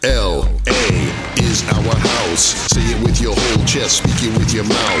LA is our house. Say it with your whole chest, speak it with your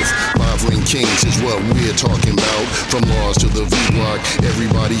mouth. Five Ring Kings is what we're talking about. From Mars to the V-Block,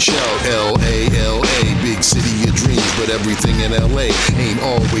 everybody shout LA, LA, big city of dreams. But everything in LA ain't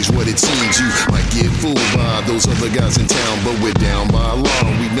always what it seems. You might get fooled by those other guys in town, but we're down by a law.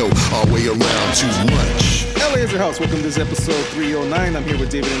 We know our way around too much. LA is your house. Welcome to this episode 309. I'm here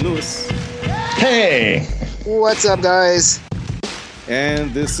with David and Lewis. Hey! What's up, guys?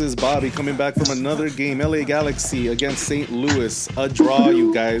 And this is Bobby coming back from another game. LA Galaxy against St. Louis. A draw,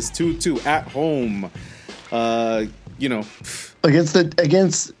 you guys. 2-2 at home.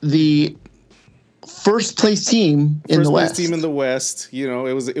 Against the first place team in the West. First place team in the West. You know,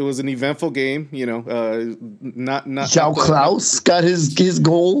 it was an eventful game. You know, not. João Klaus got his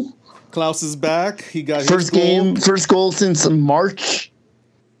goal. Klaus is back. He got first goal since March.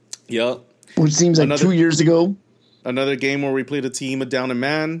 Yep. Which seems like 2 years ago. Another game where we played a team down a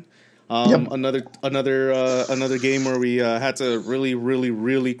man. Yep. Another game where we had to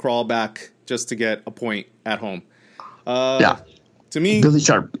really crawl back just to get a point at home. To me, Billy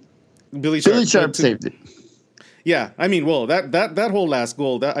Sharp saved it. Yeah, I mean, well, that whole last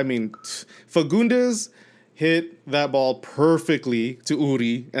goal. Fagundes hit that ball perfectly to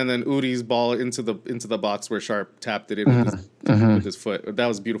Uri, and then Uri's ball into the box where Sharp tapped it in with his foot. That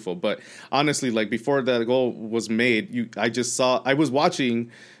was beautiful. But honestly, like before that goal was made, I was watching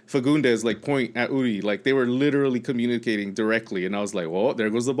Fagundes like point at Uri, like they were literally communicating directly, and I was like, oh,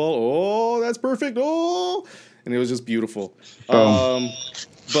 there goes the ball. Oh, that's perfect. Oh, and it was just beautiful.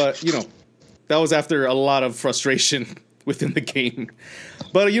 But you know, that was after a lot of frustration within the game.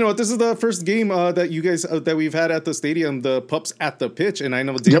 But you know, this is the first game that you guys that we've had at the stadium, the Pups at the Pitch, and I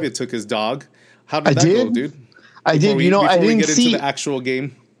know David took his dog. How did that go, dude? I did. I didn't see into the actual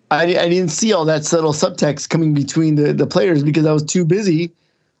game. I didn't see all that subtle subtext coming between the players because I was too busy,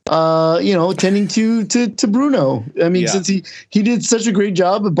 tending to Bruno. I mean, since he did such a great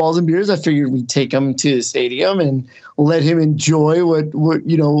job at Balls and Beers, I figured we'd take him to the stadium and let him enjoy what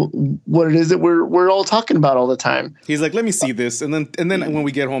it is that we're all talking about all the time. He's like, let me see this, and then when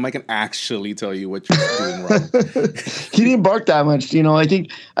we get home, I can actually tell you what you're doing wrong. He didn't bark that much, I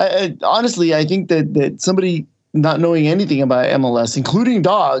think. Honestly, I think that somebody not knowing anything about MLS, including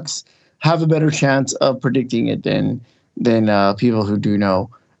dogs, have a better chance of predicting it than people who do know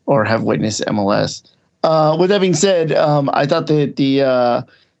or have witnessed MLS. With that being said, I thought that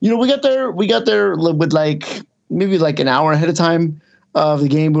we got there with maybe an hour ahead of time of the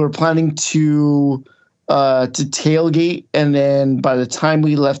game. We were planning to tailgate, and then by the time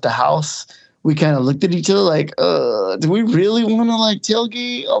we left the house, we kind of looked at each other like, do we really want to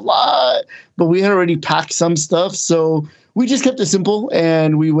tailgate a lot? But we had already packed some stuff, so we just kept it simple,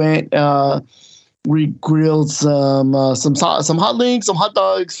 and we went. We grilled some hot links, some hot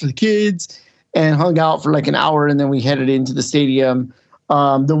dogs for the kids, and hung out for an hour, and then we headed into the stadium.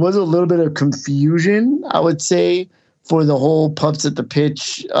 There was a little bit of confusion, I would say, for the whole Pups at the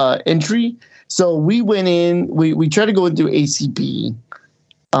Pitch entry. So we went in. We tried to go into ACB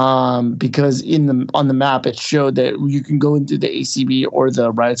because on the map it showed that you can go into the ACB or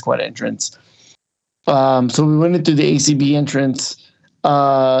the Riot Squad entrance. So we went into the ACB entrance.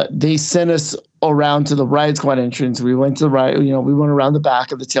 They sent us around to the Riot Squad entrance. We went to the we went around the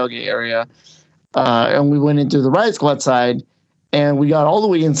back of the tailgate area, and we went into the Riot Squad side, and we got all the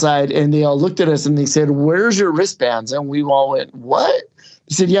way inside, and they all looked at us and they said, "Where's your wristbands?" And we all went, "What?"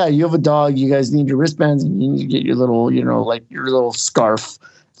 They said, "Yeah, you have a dog. You guys need your wristbands, and you need to get your little, your little scarf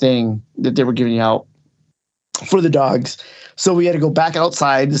thing that they were giving you out for the dogs." So we had to go back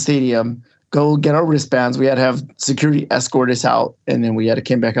outside the stadium, go get our wristbands. We had to have security escort us out, and then we had to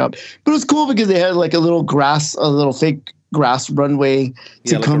come back up. But it was cool because they had a little fake grass runway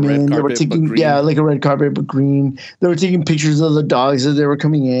to come in. They were taking, like a red carpet, but green. They were taking pictures of the dogs as they were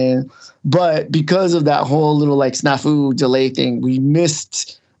coming in. But because of that whole little snafu delay thing, we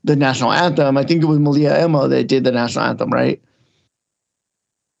missed the national anthem. I think it was Malia Emma that did the national anthem, right?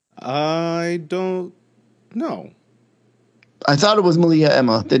 I don't know. I thought it was Malia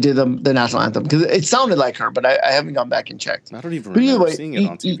Emma that did the national anthem because it sounded like her, but I haven't gone back and checked. I don't even remember seeing it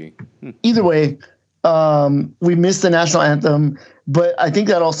on TV. Either way, we missed the national anthem, but I think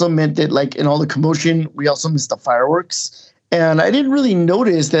that also meant that in all the commotion, we also missed the fireworks. And I didn't really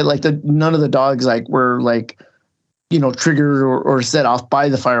notice that none of the dogs were triggered or set off by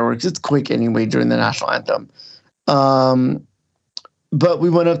the fireworks. It's quick anyway during the national anthem. But we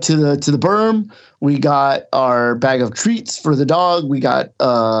went up to the berm. We got our bag of treats for the dog. We got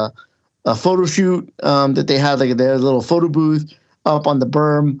a photo shoot that they had. They had a little photo booth up on the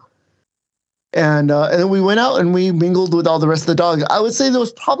berm. And then we went out and we mingled with all the rest of the dogs. I would say there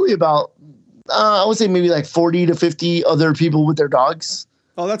was probably about, I would say maybe like 40 to 50 other people with their dogs.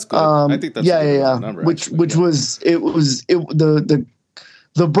 Oh, that's good. I think that's a good number. Which was the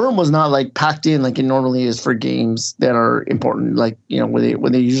berm was not like packed in like it normally is for games that are important. Like, you know,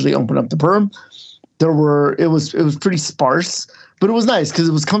 when they usually open up the berm, it was pretty sparse, but it was nice because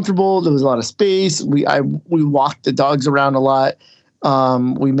it was comfortable. There was a lot of space. We walked the dogs around a lot.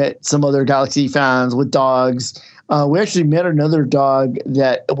 We met some other Galaxy fans with dogs. We actually met another dog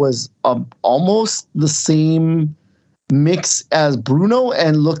that was almost the same mix as Bruno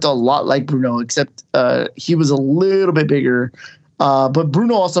and looked a lot like Bruno, except he was a little bit bigger. But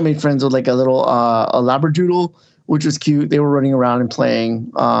Bruno also made friends with like a little a Labradoodle, which was cute. They were running around and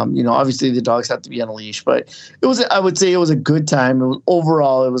playing. You know, obviously the dogs have to be on a leash, but I would say it was a good time.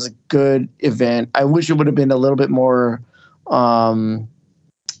 Overall, it was a good event. I wish it would have been a little bit more. I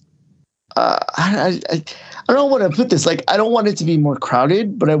don't know how to put this. Like, I don't want it to be more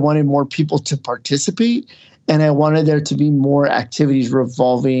crowded, but I wanted more people to participate, and I wanted there to be more activities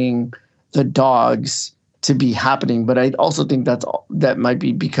revolving the dogs to be happening. But I also think that might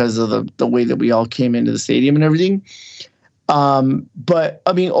be because of the way that we all came into the stadium and everything. But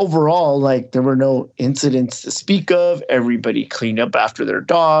I mean, overall, like, there were no incidents to speak of. Everybody cleaned up after their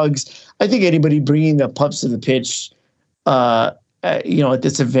dogs. I think anybody bringing the pups to the pitch, you know, at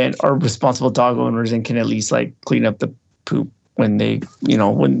this event are responsible dog owners and can at least like clean up the poop when they, you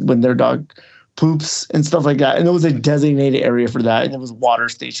know, when their dog poops and stuff like that. And there was a designated area for that. And there was water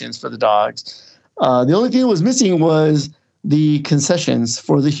stations for the dogs. The only thing that was missing was the concessions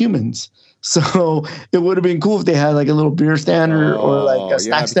for the humans. So it would have been cool if they had like a little beer stand or like a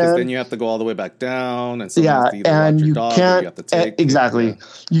snack stand. Then you have to go all the way back down, and and you can't exactly. Yeah.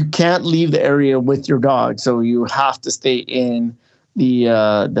 You can't leave the area with your dog, so you have to stay in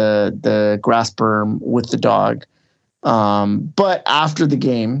the grass berm with the dog. But after the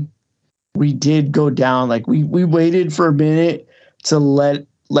game, we did go down. Like we waited for a minute to let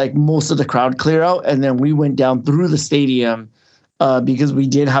like most of the crowd clear out, and then we went down through the stadium. Because we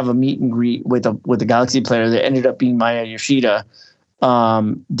did have a meet and greet with a Galaxy player that ended up being Maya Yoshida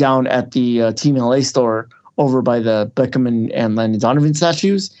down at the Team LA store over by the Beckham and Landon Donovan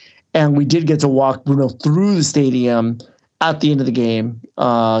statues. And we did get to walk Bruno through the stadium at the end of the game.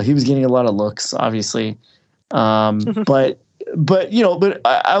 He was getting a lot of looks, obviously. But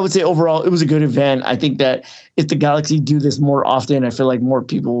I would say overall it was a good event. I think that if the Galaxy do this more often, I feel like more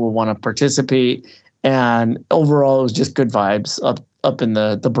people will want to participate. And overall, it was just good vibes up in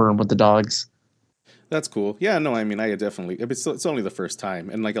the berm with the dogs. That's cool. Yeah, no, I mean, I definitely. It's only the first time,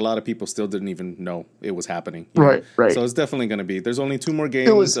 and like a lot of people still didn't even know it was happening. Right. So it's definitely going to be. There's only 2 more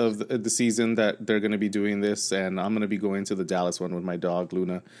games of the season that they're going to be doing this, and I'm going to be going to the Dallas one with my dog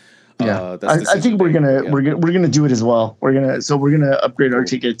Luna. Yeah, I think we're gonna do it as well. We're gonna upgrade our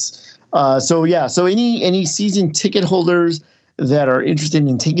tickets. So any season ticket holders that are interested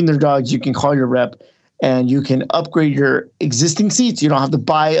in taking their dogs, you can call your rep and you can upgrade your existing seats. You don't have to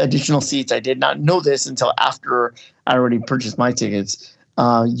buy additional seats. I did not know this until after I already purchased my tickets.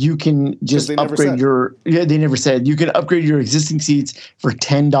 You can just upgrade they never said you can upgrade your existing seats for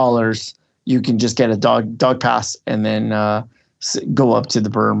 $10. You can just get a dog pass and then go up to the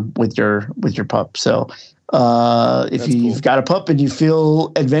berm with your pup. So if you've got a pup and you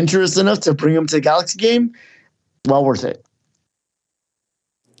feel adventurous enough to bring them to the Galaxy game, well worth it.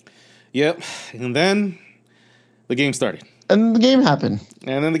 Yep. And then the game started. And the game happened.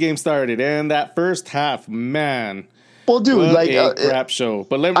 And then the game started. And that first half, man. Well, dude, like a crap show.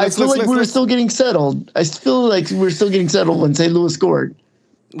 But I feel like we were still getting settled. I feel like we were still getting settled when St. Louis scored.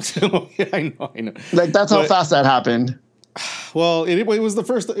 Yeah, I know. Like that's how fast that happened. Well, it was the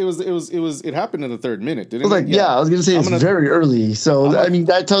first. It happened in the 3rd minute, didn't it? I was gonna say it's very early. So I mean,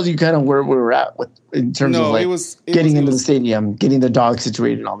 that tells you kind of where we were at in terms of like getting into the stadium, getting the dog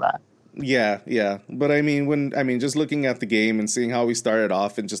situated, and all that. Yeah. But I mean, just looking at the game and seeing how we started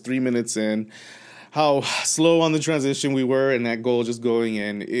off and just 3 minutes in, how slow on the transition we were, and that goal just going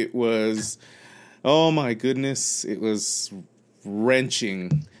in, it was, oh my goodness, it was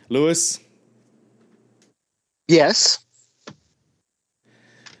wrenching. Lewis? Yes.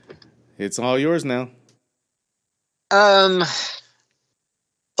 It's all yours now. Okay.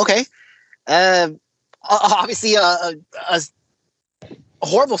 Obviously, a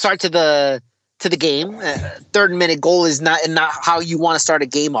horrible start to the game. 3rd minute goal is not how you want to start a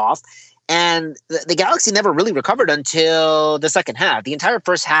game off. And the Galaxy never really recovered until the second half. The entire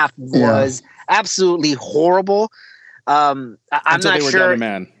first half was absolutely horrible. I'm not sure.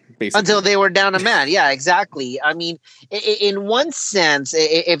 basically. Until they were down a man. Yeah, exactly. I mean, in one sense,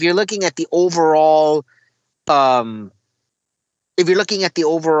 if you're looking at the overall,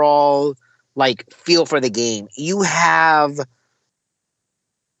 like feel for the game, you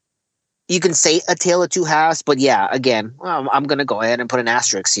can say a tale of two halves, but yeah, again, I'm going to go ahead and put an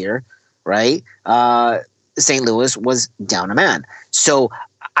asterisk here, right? St. Louis was down a man. So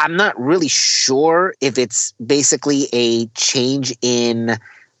I'm not really sure if it's basically a change in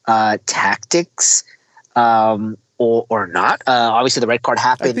tactics or not. Obviously, the red card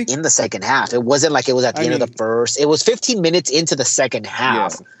happened in the second half. It wasn't like it was at the end of the first. It was 15 minutes into the second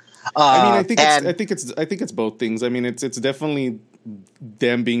half. Yeah. I think it's both things. I mean, it's definitely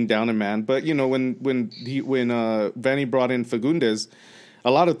them being down a man, but you know, when Vanny brought in Fagundes,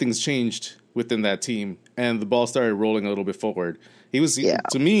 a lot of things changed within that team, and the ball started rolling a little bit forward.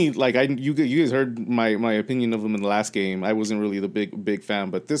 To me, like you guys heard my opinion of him in the last game. I wasn't really the big fan,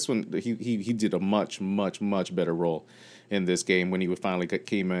 but this one he did a much better role in this game when he finally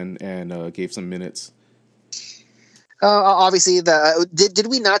came in and gave some minutes. Obviously, did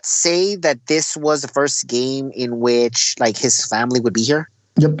we not say that this was the first game in which like his family would be here?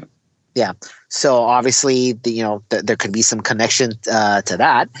 Yep. Yeah. So obviously, there could be some connection to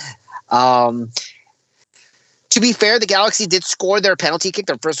that. To be fair, the Galaxy did score their penalty kick,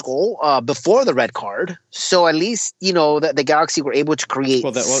 their first goal, before the red card. So at least, that the Galaxy were able to create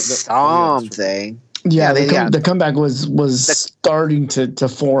something. Yeah, the comeback was starting to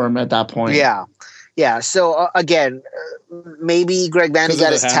form at that point. Yeah. Yeah. So again, maybe Greg Vanny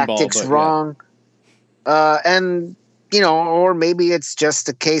got his tactics wrong. And, or maybe it's just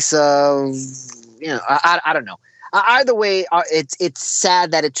a case of, I don't know. Either way, it's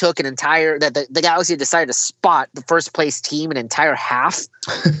sad that it took that the Galaxy decided to spot the first place team an entire half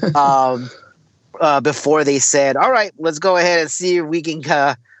before they said, all right, let's go ahead and see if we can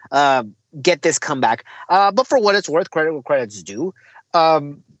get this comeback. But for what it's worth, credit where credit's due.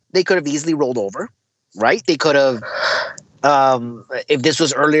 They could have easily rolled over, right? They could have, if this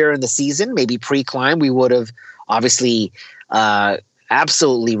was earlier in the season, maybe pre-climb, we would have obviously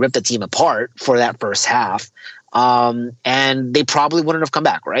absolutely ripped the team apart for that first half. And they probably wouldn't have come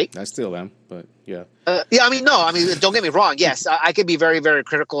back, right? I still am, but yeah. Don't get me wrong. Yes, I could be very, very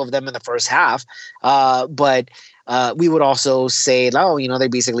critical of them in the first half. But we would also say, they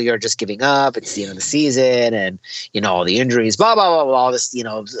basically are just giving up. It's the end of the season and, all the injuries, blah, blah, blah, blah, all this,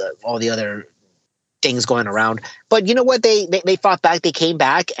 all the other things going around. But you know what? They fought back. They came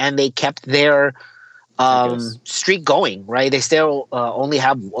back and they kept their streak going, right? They still only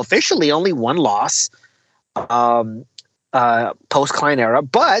have officially only one loss. Post Klein era,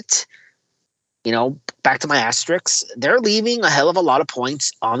 but back to my asterisks, they're leaving a hell of a lot of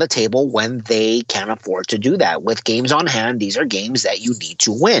points on the table when they can afford to do that. With games on hand, these are games that you need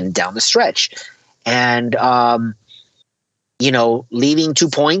to win down the stretch, and leaving 2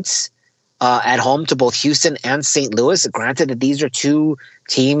 points at home to both Houston and St. Louis. Granted that these are two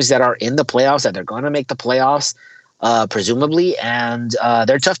teams that are in the playoffs, that they're going to make the playoffs, presumably, and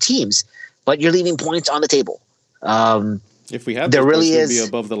they're tough teams. But you're leaving points on the table. If we had, there really is be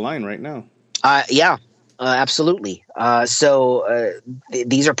above the line right now. Yeah, absolutely. So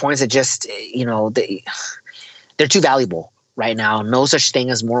these are points that just they're too valuable right now. No such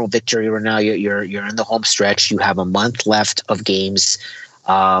thing as moral victory right now. You're in the home stretch. You have a month left of games.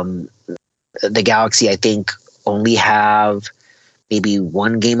 The Galaxy, I think, only have maybe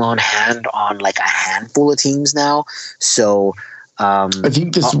one game on hand on like a handful of teams now. So. I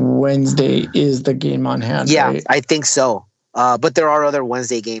think this Wednesday is the game on hand. Yeah, right? I think so. But there are other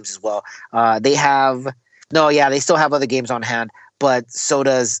Wednesday games as well. They still have other games on hand, but so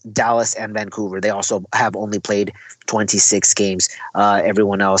does Dallas and Vancouver. They also have only played 26 games.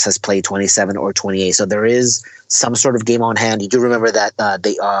 Everyone else has played 27 or 28. So there is some sort of game on hand. You do remember that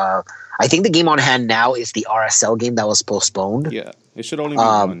I think the game on hand now is the RSL game that was postponed. Yeah, it should only be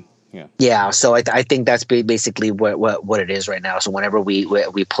one. Yeah, so I think that's basically what it is right now. So whenever we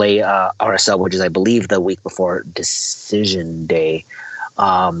play RSL, which is I believe the week before Decision Day,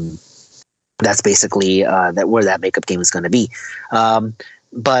 that's basically where that makeup game is going to be.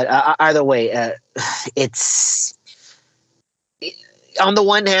 But either way, it's on the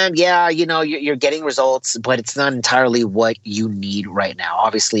one hand, you're getting results, but it's not entirely what you need right now.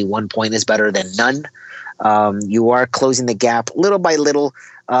 Obviously, 1 point is better than none. You are closing the gap little by little.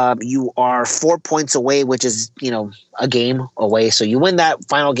 You are 4 points away, which is, a game away. So you win that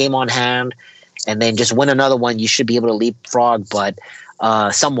final game on hand and then just win another one. You should be able to leapfrog,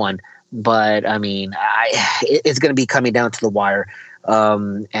 someone. But I mean, it's going to be coming down to the wire.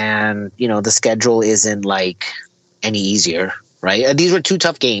 And the schedule isn't like any easier. right? And these were two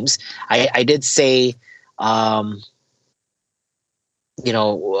tough games. I did say, how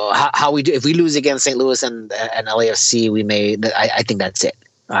we do if we lose against St. Louis and LAFC, we may. I think that's it.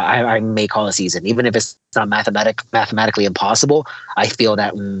 I may call a season, even if it's not mathematically impossible. I feel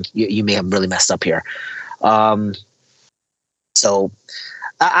that you may have really messed up here. So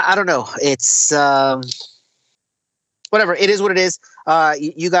I don't know. It's whatever. It is what it is.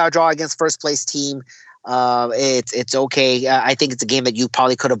 You got to draw against first place team. It's okay. I think it's a game that you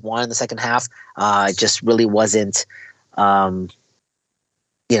probably could have won in the second half. It just really wasn't. It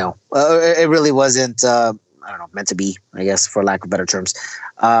really wasn't. I don't know, meant to be, I guess, for lack of better terms.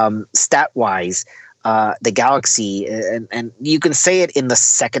 Stat wise, the Galaxy, and you can say it in the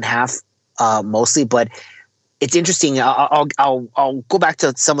second half mostly, but it's interesting. I'll go back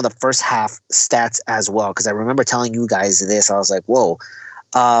to some of the first half stats as well, because I remember telling you guys this. I was like, whoa.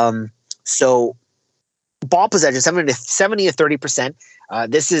 So ball possession, 70 to 30%.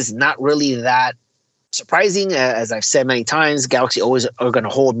 This is not really that surprising. As I've said many times, Galaxy always are going to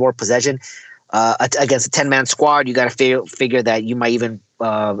hold more possession. Against a 10-man squad, you got to figure that you might even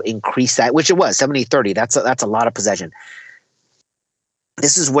increase that, which it was 70-30. That's a lot of possession.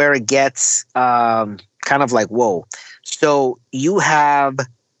 This is where it gets kind of like, whoa. So you have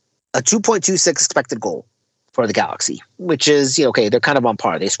a 2.26 expected goal for the Galaxy, which is, okay, they're kind of on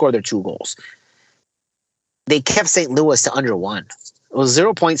par. They scored their 2 goals. They kept St. Louis to under 1. It was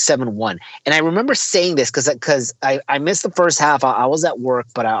 0.71. And I remember saying this because I missed the first half. I was at work,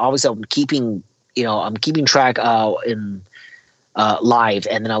 but I'm keeping track in live.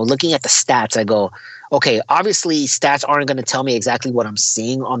 And then I was looking at the stats. I go, okay, obviously stats aren't going to tell me exactly what I'm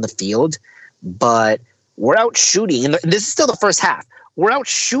seeing on the field, but we're out shooting. And this is still the first half. We're out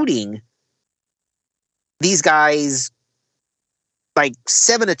shooting these guys like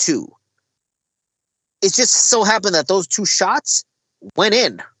 7-2. It just so happened that those 2 shots went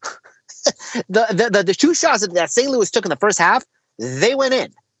in. the 2 shots that St. Louis took in the first half, they went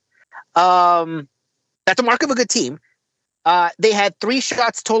in. That's a mark of a good team. They had 3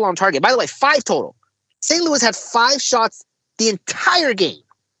 shots total on target. By the way, 5 total. St. Louis had 5 shots the entire game.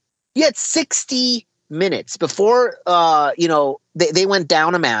 You had 60 minutes before they went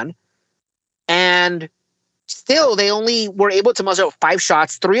down a man, and still they only were able to muster out 5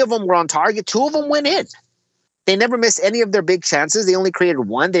 shots. 3 of them were on target. 2 of them went in. They never missed any of their big chances. They only created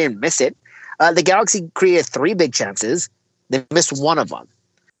 1. They didn't miss it. The Galaxy created 3 big chances. They missed 1 of them.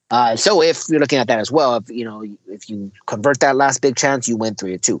 So if you're looking at that as well, if you convert that last big chance, you win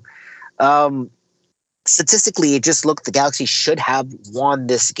 3-2. Statistically, it just looked the Galaxy should have won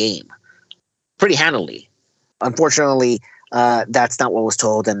this game pretty handily. Unfortunately, that's not what was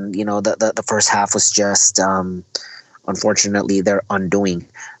told, and the first half was just unfortunately their undoing.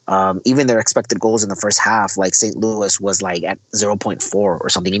 Even their expected goals in the first half, like St. Louis was like at 0.4 or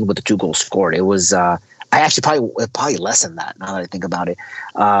something, even with the 2 goals scored. It was I actually probably less than that now that I think about it.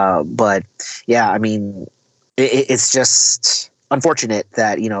 But yeah, I mean, it's just unfortunate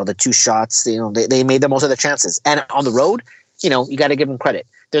that the 2 shots, they made the most of their chances, and on the road, you got to give them credit.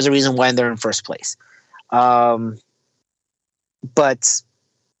 There's a reason why they're in first place. But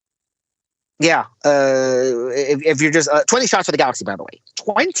yeah, if you're just 20 shots for the Galaxy, by the way,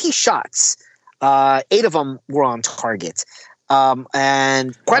 20 shots, 8 of them were on target,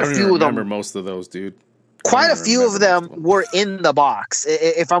 and quite a few of them. I remember most of those, dude. Quite a few of them were in the box.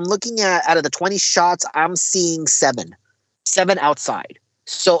 If I'm looking at out of the 20 shots, I'm seeing 7 outside.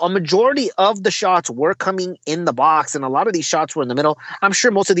 So a majority of the shots were coming in the box, and a lot of these shots were in the middle. I'm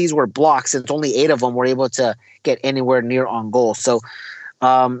sure most of these were blocks, since only 8 of them were able to get anywhere near on goal. So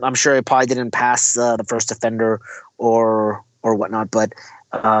I'm sure it probably didn't pass the first defender or whatnot. But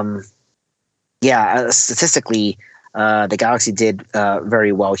statistically, the Galaxy did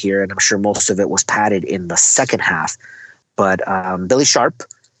very well here, and I'm sure most of it was padded in the second half. But Billy Sharp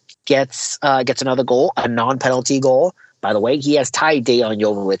gets another goal, a non-penalty goal. By the way, he has tied Dejan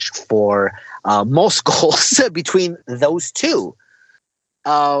Joveljic for most goals between those 2.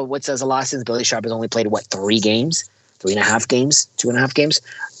 What says a lot, since Billy Sharp has only played 3 games, 3.5 games, 2.5 games.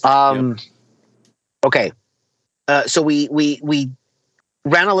 Yep. Okay, so we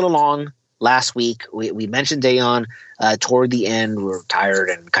ran a little long last week. We mentioned Dejan toward the end. We were tired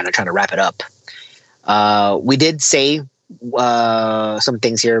and kind of trying to wrap it up. We did say some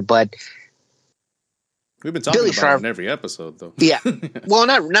things here, but we've been talking about it in every episode, though. Yeah. Well,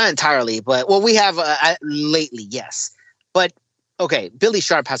 not entirely, but we have lately, yes. But okay, Billy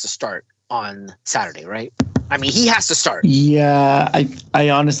Sharp has to start on Saturday, right? I mean, he has to start. Yeah, I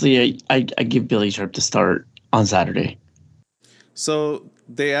honestly give Billy Sharp to start on Saturday. So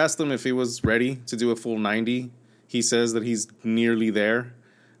they asked him if he was ready to do a full 90. He says that he's nearly there.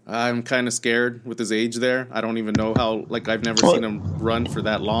 I'm kind of scared with his age there. I don't even know how. Like, I've never seen him run for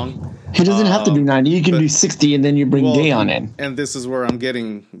that long. He doesn't have to do 90. You can do 60, and then you bring Dayon in. And this is where I'm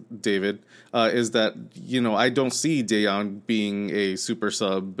getting, David, is that, I don't see Dayon being a super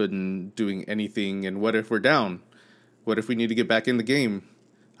sub and doing anything. And what if we're down? What if we need to get back in the game?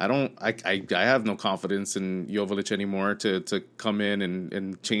 I have no confidence in Joveljic anymore to come in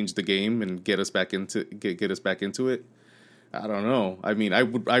and change the game and get us back into it. I don't know. I mean,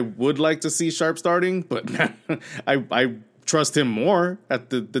 I would like to see Sharp starting, but I trust him more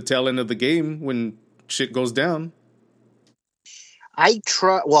at the tail end of the game when shit goes down.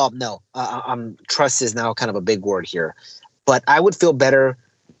 Trust is now kind of a big word here, but I would feel better.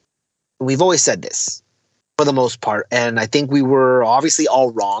 We've always said this for the most part, and I think we were obviously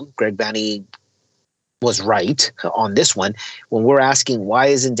all wrong. Greg Vanney was right on this one when we're asking why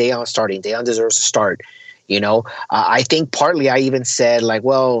isn't Dayon starting? Dayon deserves to start. I think partly I even said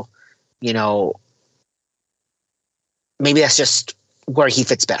maybe that's just where he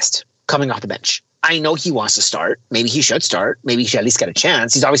fits best, coming off the bench. I know he wants to start. Maybe he should start. Maybe he should at least get a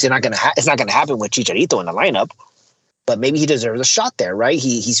chance. He's obviously not going to. It's not going to happen with Chicharito in the lineup, but maybe he deserves a shot there, right?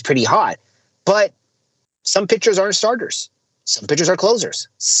 He's pretty hot, but some pitchers aren't starters. Some pitchers are closers.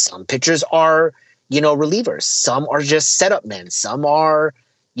 Some pitchers are relievers. Some are just setup men. Some are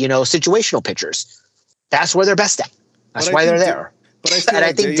situational pitchers. That's where they're best at. That's why they're there.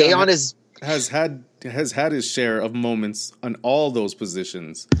 I think Dayon has had his share of moments on all those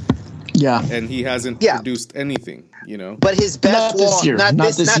positions. Yeah, and he hasn't produced anything. But his best not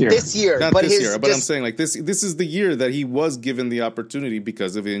this year. But I'm saying this is the year that he was given the opportunity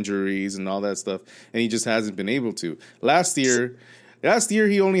because of injuries and all that stuff, and he just hasn't been able to. Last year,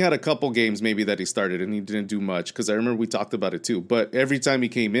 he only had a couple games maybe that he started, and he didn't do much because I remember we talked about it too. But every time he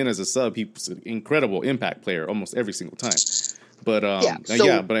came in as a sub, he was an incredible impact player almost every single time. But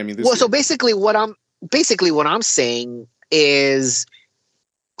but I mean, so basically what I'm saying is,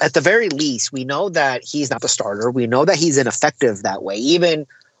 at the very least, we know that he's not the starter. We know that he's ineffective that way. Even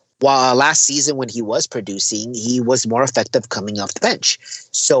while last season when he was producing, he was more effective coming off the bench.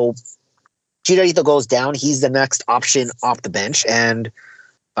 So Chicharito goes down. He's the next option off the bench, and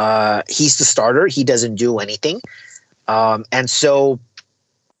he's the starter. He doesn't do anything, and so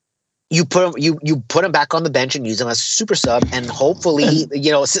you put him back on the bench and use him as a super sub, and hopefully,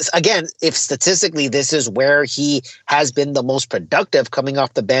 again, if statistically this is where he has been the most productive coming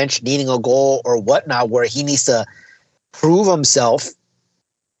off the bench, needing a goal or whatnot, where he needs to prove himself,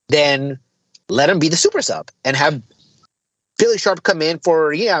 then let him be the super sub and have Billy Sharp come in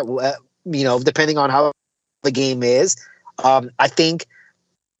for depending on how the game is. I think,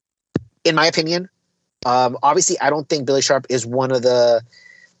 in my opinion, obviously, I don't think Billy Sharp is one of the.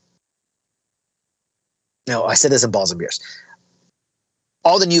 No, I said this in Balls and Beers.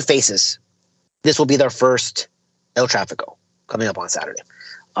 All the new faces, this will be their first El Tráfico coming up on Saturday.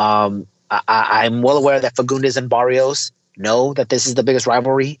 I'm well aware that Fagundes and Barrios know that this is the biggest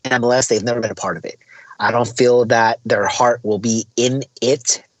rivalry in MLS. They've never been a part of it. I don't feel that their heart will be in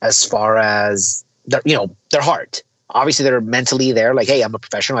it as far as their heart. Obviously, they're mentally there, like, hey, I'm a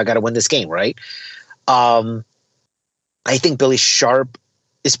professional. I got to win this game, right? I think Billy Sharp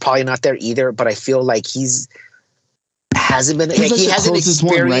is probably not there either, but I feel like he hasn't been. He's he hasn't experienced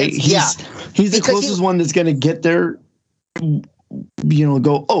one, right? He's the closest one that's going to get there.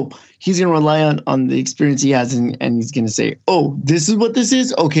 Go. Oh, he's going to rely on the experience he has, and he's going to say, "Oh, this is what this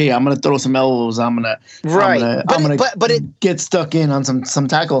is. Okay, I'm going to throw some elbows. I'm going to get stuck in on some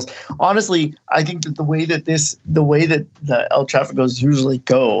tackles." Honestly, I think that the way that the El Tráficos usually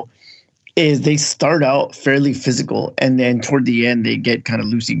go is they start out fairly physical, and then toward the end they get kind of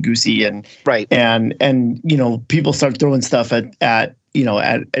loosey goosey, and people start throwing stuff at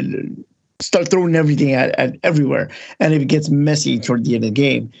start throwing everything at everywhere, and it gets messy toward the end of the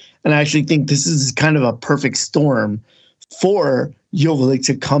game. And I actually think this is kind of a perfect storm for Joveljic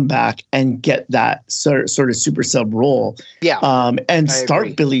to come back and get that sort of super sub role, and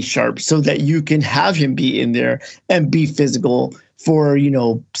start Billy Sharp so that you can have him be in there and be physical for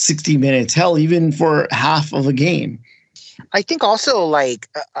 60 minutes, hell, even for half of a game. I think also, I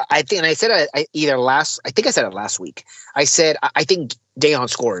said it last week. I said I think Dayon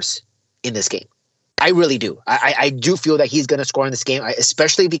scores in this game. I really do. I do feel that he's going to score in this game,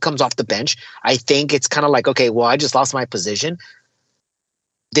 especially if he comes off the bench. I think it's kind of like, okay, well, I just lost my position.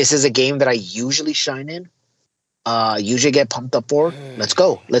 This is a game that I usually shine in. Usually get pumped up for. Let's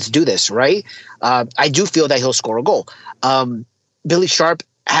go. Let's do this, right? I do feel that he'll score a goal. Billy Sharp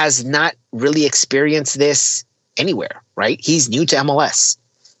has not really experienced this anywhere, right? He's new to MLS.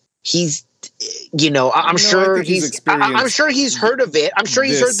 He's I'm sure I'm sure he's heard of it. I'm sure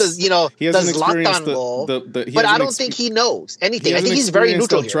he's heard the Zlatan goal, but I don't think he knows anything. I think he's very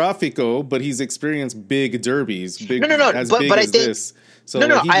neutral here. Tráfico, but he's experienced big derbies, big but I think this. So he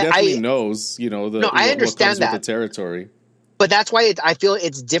definitely knows, I understand what comes with the territory. But that's why I feel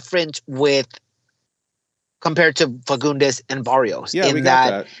it's different compared to Fagundes and Barrios in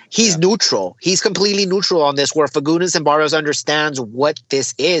that he's neutral. He's completely neutral on this, where Fagundes and Barrios understands what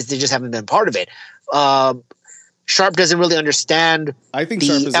this is. They just haven't been part of it. Sharp doesn't really understand I think the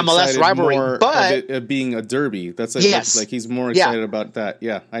Sharp is MLS rivalry, more but of it being a derby. That's like he's more excited about that.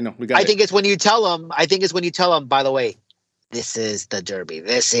 Yeah, I know. I think it's when you tell him, by the way, this is the derby.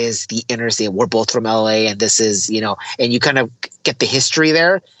 This is the inner city. We're both from LA, and this is, and you kind of get the history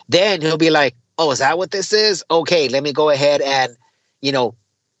there. Then he'll be like, oh, is that what this is? Okay, let me go ahead and,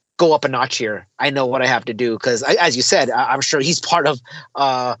 go up a notch here. I know what I have to do because, as you said, I'm sure he's part of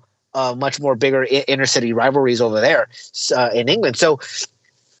much more bigger inner city rivalries over there in England. So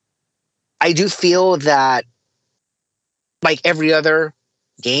I do feel that, like every other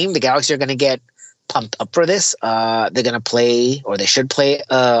game, the Galaxy are going to get pumped up for this. They're going to play, or they should play,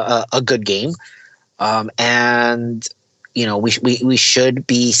 a good game, and we should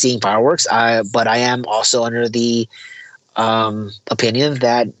be seeing fireworks. But I am also under the opinion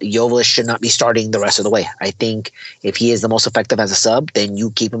that Joveljic should not be starting the rest of the way. I think if he is the most effective as a sub, then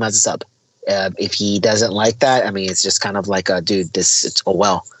you keep him as a sub. If he doesn't like that, I mean, it's just kind of like, dude, this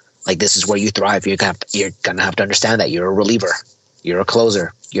is where you thrive. You're gonna have to understand that you're a reliever, you're a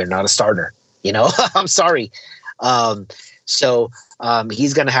closer, you're not a starter. I'm sorry. So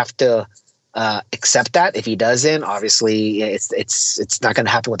he's gonna have to accept that. If he doesn't, obviously it's not going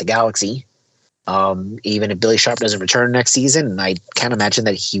to happen with the Galaxy. Even if Billy Sharp doesn't return next season, and I can't imagine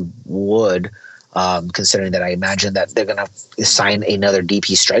that he would, considering that I imagine that they're going to sign another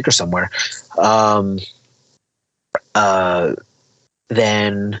DP striker somewhere.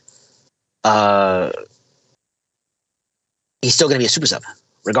 Then he's still going to be a super sub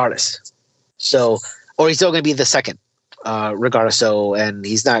regardless. So, or he's still going to be the second. Regardless, and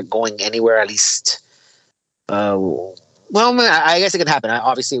he's not going anywhere, at least. Well, I guess it could happen.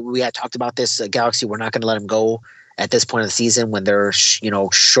 Obviously, we had talked about this. Galaxy, we're not going to let him go at this point of the season when they're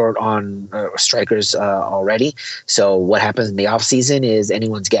short on strikers already. So what happens in the off season is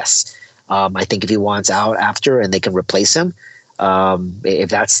anyone's guess. I think if he wants out after and they can replace him, if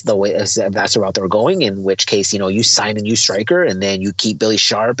that's the way, if that's the route they're going, in which case, you sign a new striker and then you keep Billy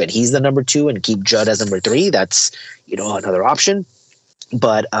Sharp and he's the number 2 and keep Judd as number 3. That's, another option.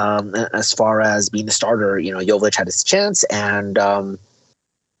 But as far as being the starter, Joveljic had his chance and,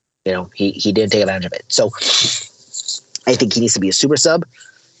 he did take advantage of it. So I think he needs to be a super sub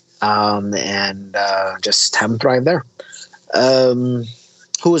and just have him thrive there. Who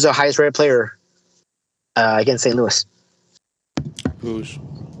was the highest rated player against St. Louis? Puig.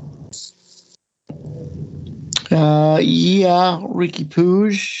 Ricky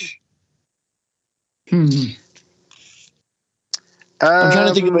Puig. I'm trying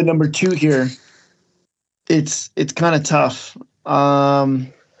to think of a number 2 here. It's kind of tough. I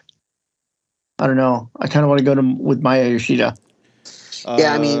don't know. I kind of want to go with Maya Yoshida.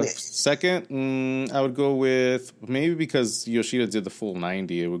 Yeah, I mean, second, I would go with, maybe because Yoshida did the full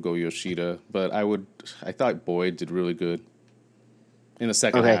 90, it would go Yoshida. But I thought Boyd did really good in the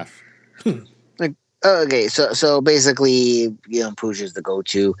second half. Okay, so basically, Puig is the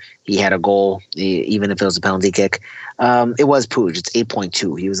go-to. He had a goal, even if it was a penalty kick. It was Puig. It's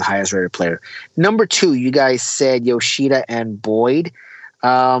 8.2. He was the highest rated player. Number 2, you guys said Yoshida and Boyd.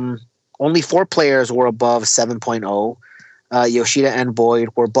 Only 4 players were above 7.0. Yoshida and Boyd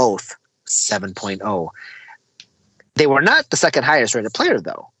were both 7.0. They were not the second highest rated player,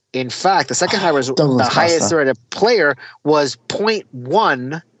 though. In fact, the second highest rated player was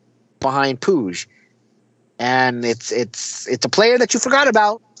 0.1 behind Puig. And it's a player that you forgot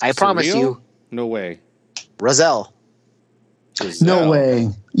about. I promise you. No way. Rosell. No way.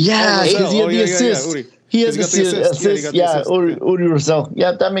 Yeah, because he had the assist. He has the assist. Yeah, Uri Rosell.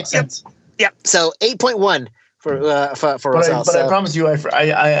 Yeah, that makes sense. Yep. So 8.1 for Rosell. But I promise you,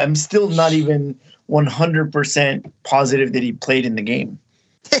 I'm still not even 100% positive that he played in the game.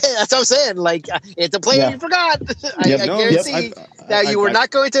 That's what I'm saying. Like, it's a player you forgot. I guarantee that you were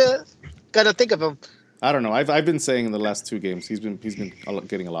not going to think of him. I don't know. I've been saying in the last 2 games he's been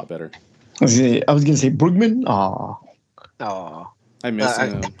getting a lot better. I was gonna say Brugman. I miss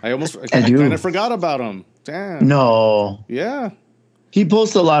him. I kind of forgot about him. Damn. No. Yeah. He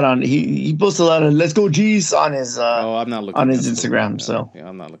posts a lot on he posts a lot of "Let's go G's" on his I'm not looking on his Instagram. So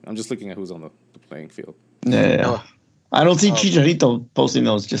I'm not looking. I'm just looking at who's on the playing field. Yeah. I don't see Chicharito posting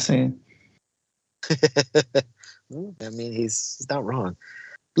those. Just saying. I mean, he's not wrong.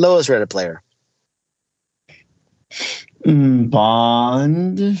 Lowest rated player.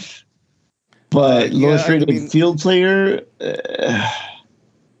 Bond. But lowest rated field player.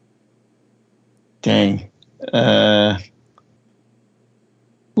 Dang.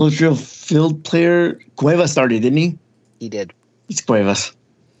 Lowest rated field player. Cuevas started, didn't he? He did. It's Cuevas.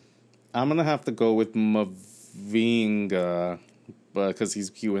 I'm gonna have to go with Mavinga, because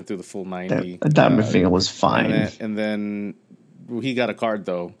he went through the full 90. That Mavinga was fine. And then he got a card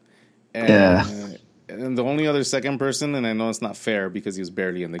though. And the only other second person, and I know it's not fair because he was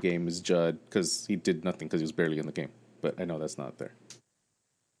barely in the game, is Judd, because he did nothing because he was barely in the game. But I know that's not there.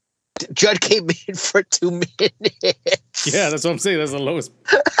 Judd came in for 2 minutes. Yeah, that's what I'm saying. That's the lowest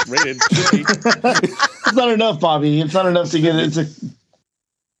rated. It's not enough, Bobby. It's not enough to get it.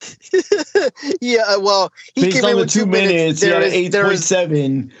 Yeah, well, he based came on in the with 2 minutes, he had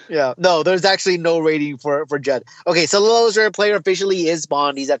 8.7. Yeah, no, there's actually no rating for Judd. Okay, so the lowest rated player officially is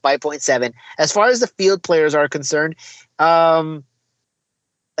Bond. He's at 5.7. As far as the field players are concerned, I'm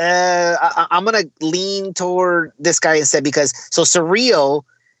gonna lean toward this guy instead, because Cerrillo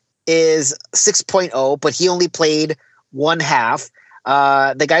is 6.0, but he only played one half.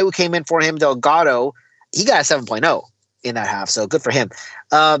 The guy who came in for him, Delgado, he got a 7.0 in that half, so good for him.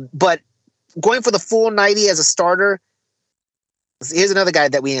 But going for the full 90 as a starter, here's another guy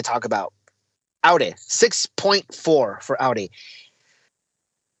that we need to talk about. Aude, 6.4 for Aude.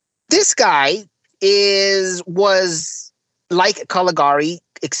 This guy was like Caligari,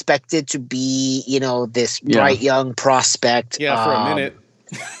 expected to be, this bright young prospect. Yeah, for a minute.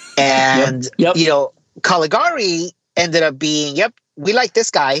 And, Caligari ended up being, we like this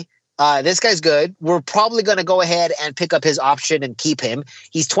guy. This guy's good. We're probably going to go ahead and pick up his option and keep him.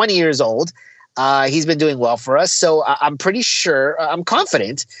 He's 20 years old. He's been doing well for us. So I'm pretty sure, I'm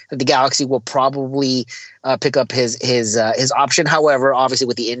confident that the Galaxy will probably pick up his option. However, obviously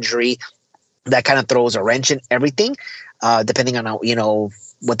with the injury, that kind of throws a wrench in everything, depending on how,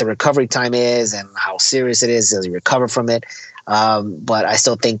 what the recovery time is and how serious it is as he recover from it. But I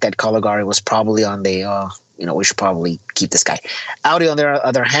still think that Caligari was probably on the, we should probably keep this guy. Aude, on the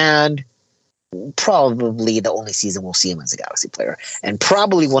other hand, probably the only season we'll see him as a Galaxy player, and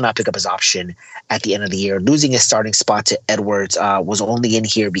probably will not pick up his option at the end of the year. Losing his starting spot to Edwards was only in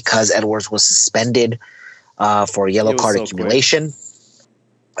here because Edwards was suspended for yellow card accumulation.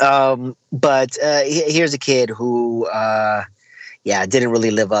 But here's a kid who, didn't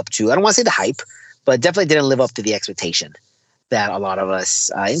really live up to, I don't want to say the hype, but definitely didn't live up to the expectation that a lot of us,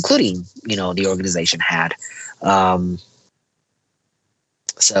 including, the organization had.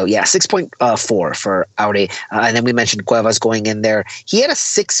 6.4 for Aude. And then we mentioned Cuevas going in there. He had a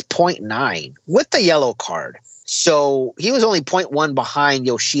 6.9 with the yellow card. So he was only 0.1 behind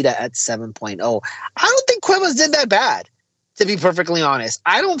Yoshida at 7.0. I don't think Cuevas did that bad, to be perfectly honest.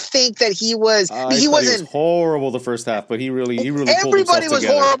 I don't think that he was. He wasn't horrible the first half, but he really everybody was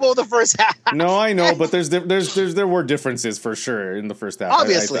together. Horrible the first half. No, I know, but there were differences for sure in the first half.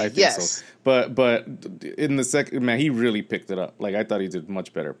 Obviously, I think yes. So. But in the second, man, he really picked it up. Like I thought he did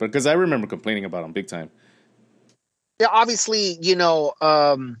much better, because I remember complaining about him big time. Yeah, obviously,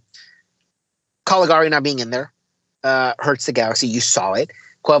 Caligari not being in there hurts the Galaxy. You saw it.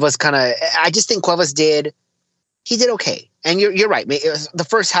 Cuevas I just think Cuevas did okay. And you're right. The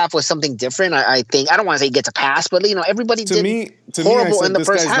first half was something different. I think, I don't want to say he gets a pass, but everybody did horrible in the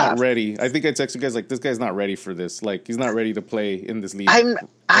first half. This guy's not ready. I think I texted you guys this guy's not ready for this. Like he's not ready to play in this league. I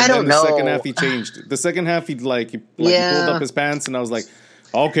don't know. The second half he changed. The second half he pulled up his pants, and I was like,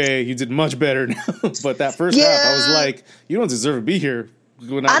 okay, you did much better now. But that first half, I was like, you don't deserve to be here.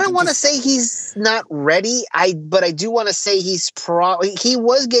 I don't want to say he's not ready. But I do want to say he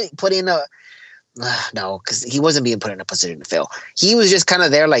was getting put in a. No, because he wasn't being put in a position to fail. He was just kind of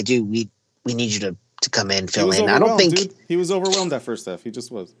there, like, dude, we need you to come in, fill in. I don't think he was overwhelmed that first half. He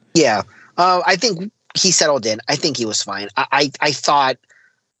just was. Yeah, I think he settled in. I think he was fine. I thought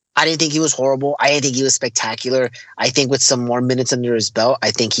I didn't think he was horrible. I didn't think he was spectacular. I think with some more minutes under his belt,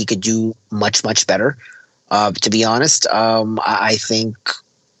 I think he could do much better. To be honest, I think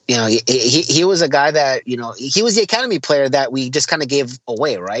he was a guy that he was the academy player that we just kind of gave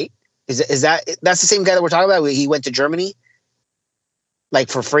away, right? That's the same guy that we're talking about? He went to Germany, like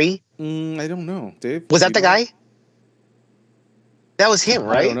for free. I don't know, Dave. Was that the guy? That was him,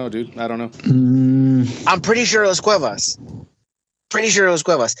 right? I don't know, dude. I don't know. I'm pretty sure it was Cuevas.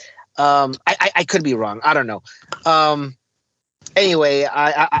 I could be wrong. I don't know. Anyway,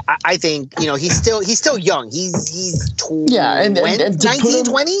 I think he's still young. He's 20, 19,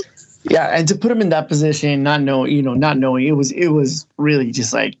 20. Yeah, and to put him in that position, not knowing, it was really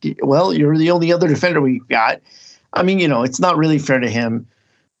just like, well, you're the only other defender we got. I mean, it's not really fair to him.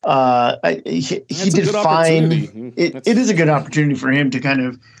 He did fine. It is a good opportunity for him to kind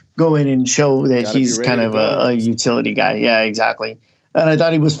of go in and show that he's kind of a utility guy. Yeah, exactly. And I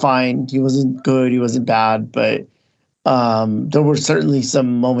thought he was fine. He wasn't good. He wasn't bad, but there were certainly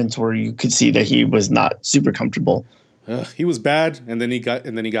some moments where you could see that he was not super comfortable. He was bad, and then he got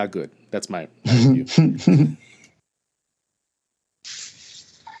good. That's my view.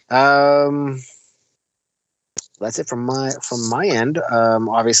 That's it from my end.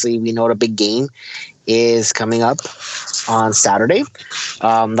 Obviously, we know the big game is coming up on Saturday.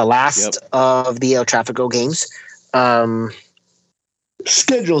 The last of the El Tráfico games.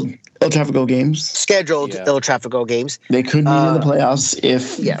 Scheduled El Tráfico games. They could be in the playoffs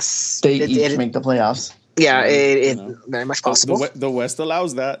if they each make the playoffs. Yeah, it very much possible. The West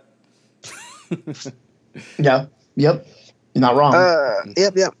allows that. Yeah. Yep. You're not wrong.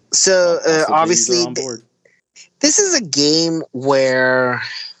 Yep. So obviously, this is a game where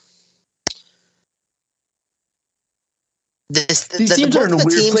these teams are in a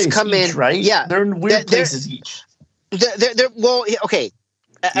weird place come in, right? Yeah, they're in weird places each. They're well, okay.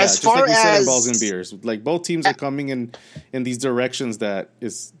 As far as balls and beers, like both teams are coming in these directions they're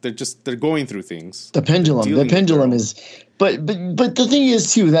going through things. The pendulum is, but the thing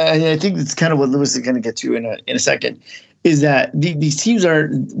is too that I think it's kind of what Lewis is going to get to in a second, is that these teams are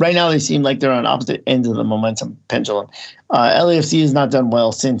right now, they seem like they're on opposite ends of the momentum pendulum. LAFC has not done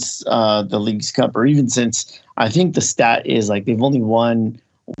well since the League's Cup, or even since, I think the stat is like they've only won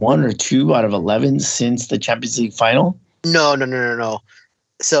 1 or 2 out of 11 since the Champions League final. No.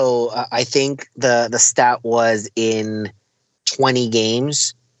 So I think the stat was in 20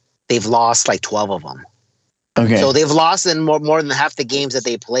 games, they've lost like 12 of them. Okay. So they've lost in more than half the games that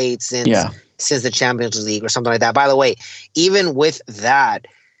they played since the Champions League or something like that. By the way, even with that,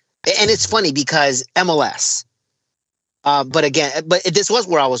 and it's funny because MLS, but this was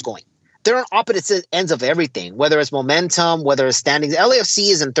where I was going. They're on opposite ends of everything, whether it's momentum, whether it's standings. LAFC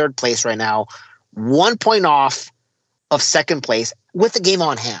is in 3rd place right now, 1 point off of 2nd place with the game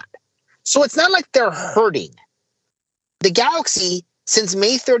on hand. So it's not like they're hurting. The Galaxy, since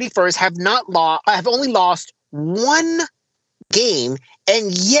May 31st, have only lost 1 game,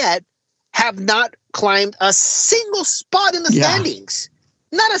 and yet have not climbed a single spot in the standings.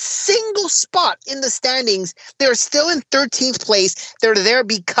 Not a single spot in the standings. They're still in 13th place. They're there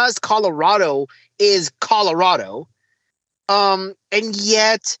because Colorado is Colorado. And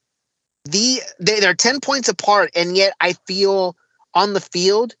yet they're 10 points apart, and yet I feel on the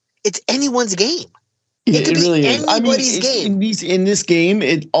field it's anyone's game. It could really be anybody's game. In this game,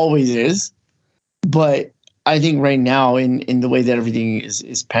 it always is. But I think right now, in the way that everything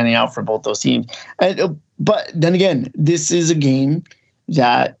is panning out for both those teams, but then again, this is a game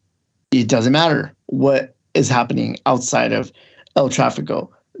that it doesn't matter what is happening outside of El Tráfico.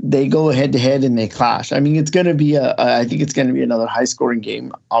 They go head to head and they clash. I mean, it's going to be I think it's going to be another high scoring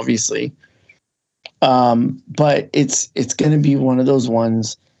game, obviously. But it's going to be one of those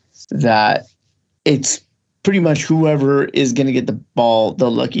ones that it's pretty much whoever is going to get the ball, the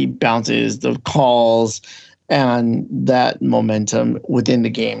lucky bounces, the calls, and that momentum within the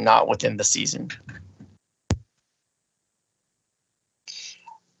game, not within the season.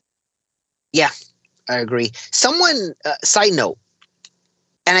 Yeah, I agree. Someone, side note,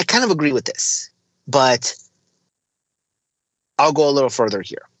 and I kind of agree with this, but I'll go a little further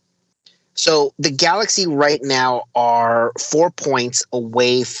here. So the Galaxy right now are 4 points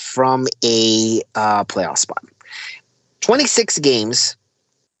away from a playoff spot. 26 games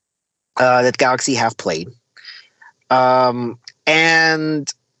that Galaxy have played, and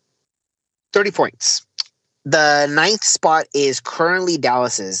 30 points. The 9th spot is currently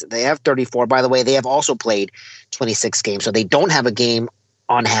Dallas's. They have 34. By the way, they have also played 26 games, so they don't have a game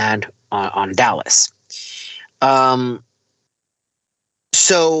on hand on Dallas.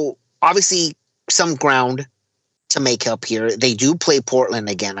 So obviously some ground to make up here. They do play Portland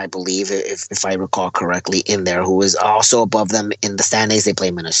again, I believe, if I recall correctly, in there, who is also above them in the standings. They play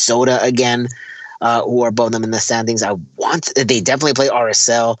Minnesota again, who are above them in the standings. They definitely play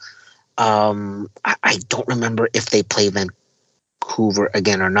RSL. I don't remember if they play Vancouver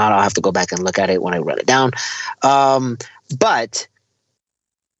again or not. I'll have to go back and look at it when I write it down. But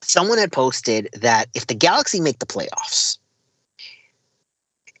someone had posted that if the Galaxy make the playoffs,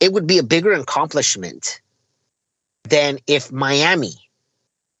 it would be a bigger accomplishment than if Miami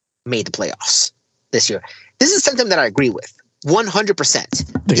made the playoffs this year. This is something that I agree with.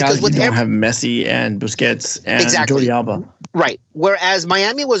 100%. The Galaxy don't have Messi and Busquets and Jordi Alba. Right. Whereas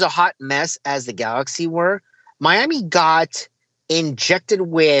Miami was a hot mess as the Galaxy were, Miami got injected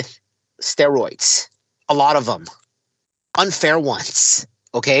with steroids. A lot of them. Unfair ones.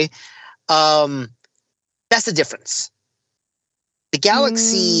 Okay? That's the difference. The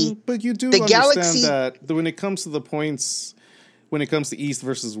Galaxy... but you do understand that when it comes to the points... When it comes to East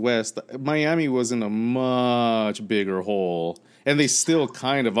versus West, Miami was in a much bigger hole, and they still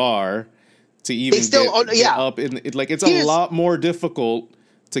kind of are. To even get up in it, like it's a lot more difficult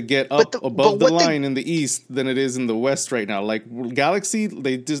to get up above the line in the East than it is in the West right now. Like Galaxy,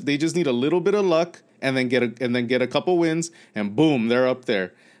 they just need a little bit of luck and then get a couple wins, and boom, they're up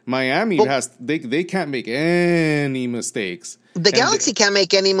there. Miami they can't make any mistakes. The Galaxy can't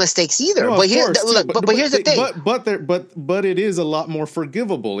make any mistakes either. No, but here's the thing. But it is a lot more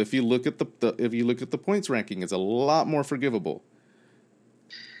forgivable if you look at the points ranking. It's a lot more forgivable.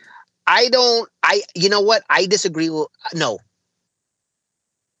 You know what? I disagree with no.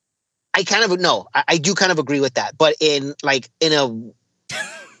 I do kind of agree with that, but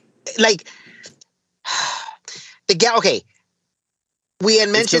okay. We had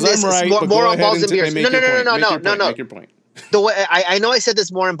mentioned this more on balls and beers. No. Make your point. The way I know I said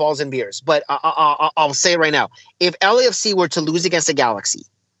this more in balls and beers, but I'll say it right now. If LAFC were to lose against the Galaxy,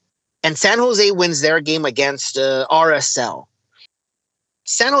 and San Jose wins their game against RSL,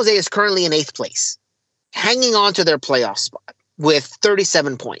 San Jose is currently in 8th place, hanging on to their playoff spot with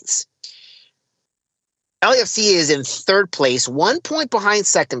 37 points. LAFC is in 3rd place, 1 point behind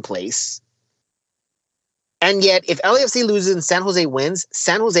 2nd place. And yet, if LAFC loses and San Jose wins,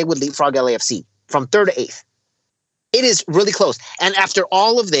 San Jose would leapfrog LAFC from 3rd to 8th. It is really close. And after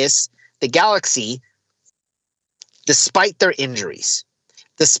all of this, the Galaxy, despite their injuries,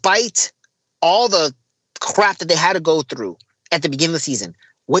 despite all the crap that they had to go through at the beginning of the season,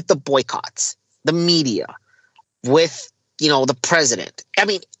 with the boycotts, the media, with, the president,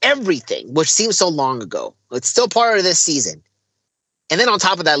 everything, which seems so long ago, it's still part of this season. And then on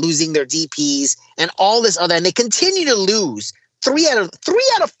top of that, losing their DPs and all this other, and they continue to lose 3 out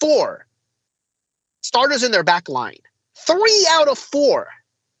of 4 starters in their back line. 3 out of 4.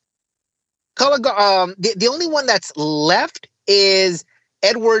 The only one that's left is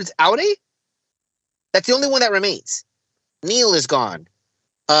Edwards Aude. That's the only one that remains. Neil is gone.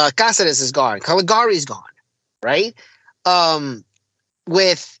 Cáceres is gone. Caligari's gone. Right?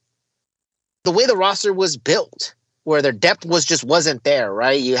 With the way the roster was built, where their depth wasn't there,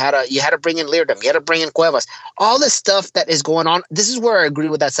 right? You had to bring in Leardom, you had to bring in Cuevas, all this stuff that is going on. This is where I agree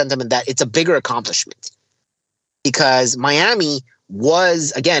with that sentiment that it's a bigger accomplishment, because Miami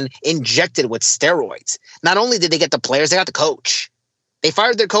was again injected with steroids. Not only did they get the players, they got the coach. They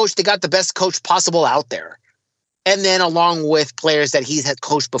fired their coach. They got the best coach possible out there, and then along with players that he's had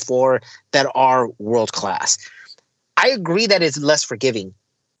coached before that are world class. I agree that it's less forgiving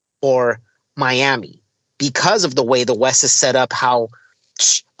for Miami, because of the way the West is set up, how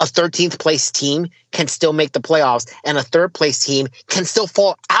a 13th place team can still make the playoffs and a 3rd place team can still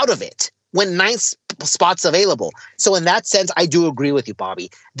fall out of it when 9th spots available. So in that sense, I do agree with you,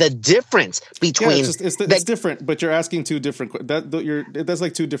 Bobby. The difference between it's different, but you're asking two different that's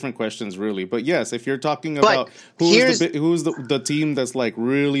like two different questions, really. But yes, if you're talking about who's the team that's like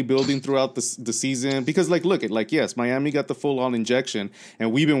really building throughout the season, because yes, Miami got the full on injection,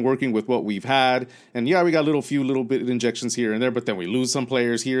 and we've been working with what we've had, and yeah, we got little bit of injections here and there, but then we lose some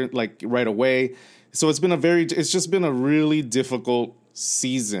players here like right away. So it's just been a really difficult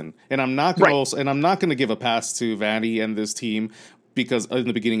season, and I'm not going to give a pass to Vandy and this team because in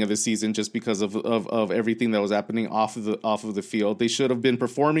the beginning of the season, just because of everything that was happening off of the field. They should have been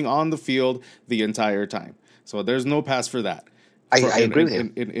performing on the field the entire time. So there's no pass for that. I agree with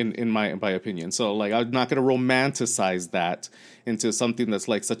you. In my opinion. So I'm not going to romanticize that into something that's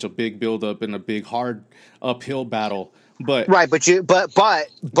like such a big buildup and a big hard uphill battle. But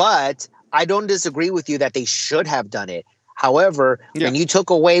I don't disagree with you that they should have done it. However, when you took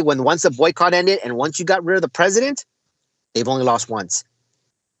away once the boycott ended and once you got rid of the president, they've only lost once.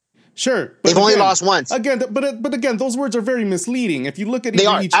 Sure, they've only lost once. Again, but again, those words are very misleading. If you look at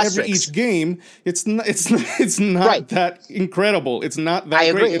each game, it's not that incredible. It's not that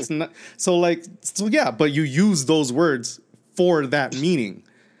I great. Agree. It's not but you use those words for that meaning.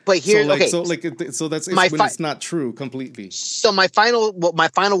 But here's it's not true completely. So my final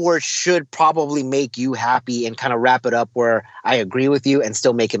word should probably make you happy and kind of wrap it up where I agree with you and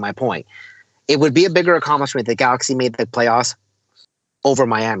still making my point. It would be a bigger accomplishment if the Galaxy made the playoffs over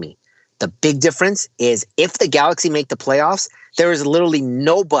Miami. The big difference is if the Galaxy make the playoffs, there is literally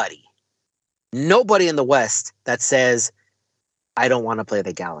nobody in the West that says I don't want to play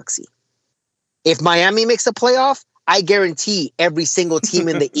the Galaxy. If Miami makes the playoff, I guarantee every single team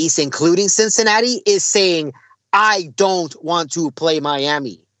in the East, including Cincinnati, is saying, I don't want to play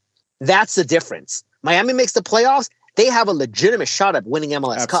Miami. That's the difference. Miami makes the playoffs, they have a legitimate shot at winning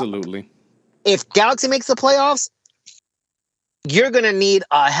MLS Cup. Absolutely. If Galaxy makes the playoffs, you're going to need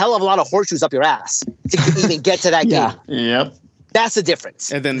a hell of a lot of horseshoes up your ass to even get to that game. Yep. That's the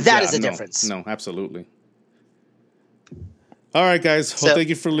difference. And then that is the difference. No, absolutely. All right, guys. Well, thank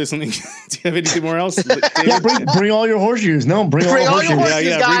you for listening. Do you have anything more else? Yeah, bring all your horseshoes. No, bring all your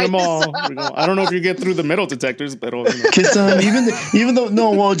horseshoes. Bring them all. I don't know if you get through the metal detectors, but because even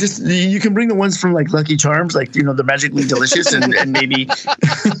though just you can bring the ones from like Lucky Charms, like the magically delicious, and maybe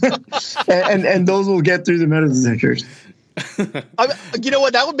and those will get through the metal detectors. You know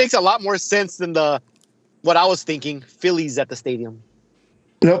what? That would make a lot more sense than what I was thinking. Phillies at the stadium.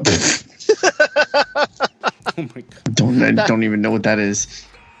 Yep. Oh my God. Don't even know what that is.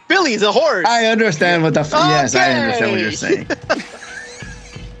 Philly's a horse. I understand what yes, I understand what you're saying.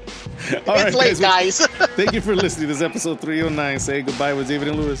 It's late, guys. Thank you for listening. This is episode 309. Say goodbye with David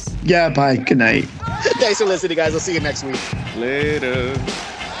and Lewis. Yeah, bye. Good night. Thanks for listening, guys. I'll see you next week. Later.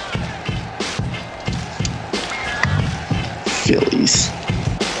 Phillies.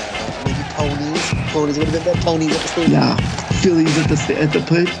 Maybe ponies. Ponies would have been better. Ponies at the stadium. Yeah. Phillies at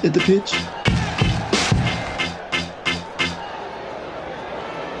the pitch.